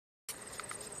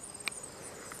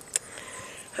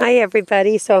Hi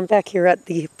everybody, so I'm back here at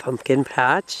the pumpkin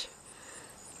patch.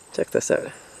 Check this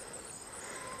out.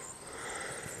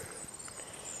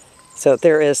 So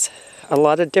there is a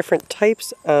lot of different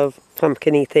types of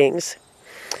pumpkin-y things.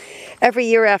 Every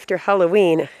year after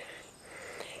Halloween,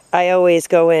 I always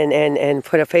go in and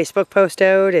put a Facebook post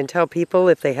out and tell people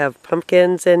if they have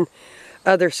pumpkins and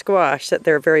other squash that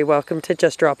they're very welcome to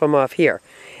just drop them off here.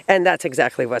 And that's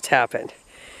exactly what's happened.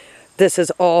 This is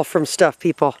all from stuff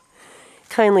people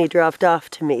kindly dropped off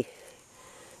to me.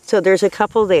 So there's a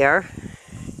couple there,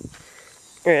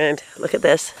 and look at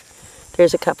this.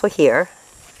 There's a couple here.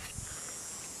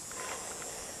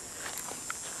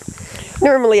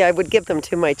 Normally I would give them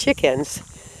to my chickens,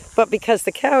 but because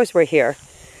the cows were here,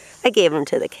 I gave them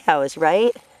to the cows,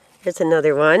 right? Here's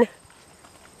another one.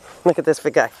 Look at this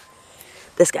big guy.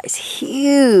 This guy's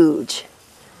huge.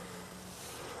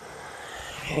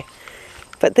 Okay.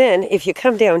 But then if you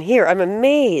come down here, I'm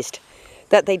amazed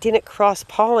that they didn't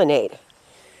cross-pollinate.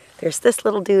 There's this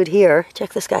little dude here.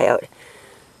 Check this guy out.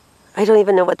 I don't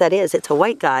even know what that is. It's a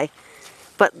white guy.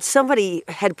 But somebody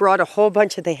had brought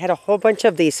they had a whole bunch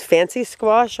of these fancy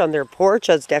squash on their porch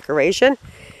as decoration.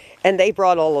 And they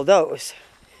brought all of those.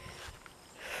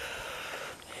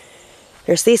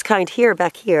 There's these kind here,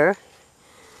 back here.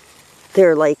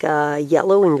 They're like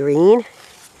yellow and green.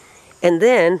 And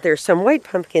then there's some white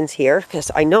pumpkins here,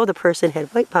 because I know the person had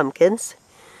white pumpkins.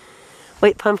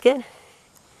 White pumpkin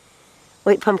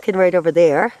right over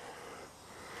there.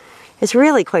 It's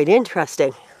really quite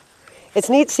interesting. It's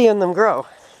neat seeing them grow.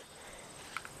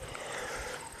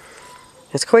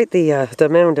 It's quite the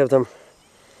mound of them.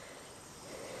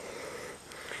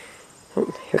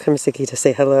 Oh, here comes Ziggy to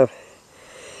say hello.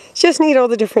 It's just neat, all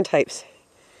the different types.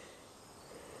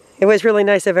 It was really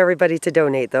nice of everybody to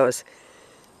donate those.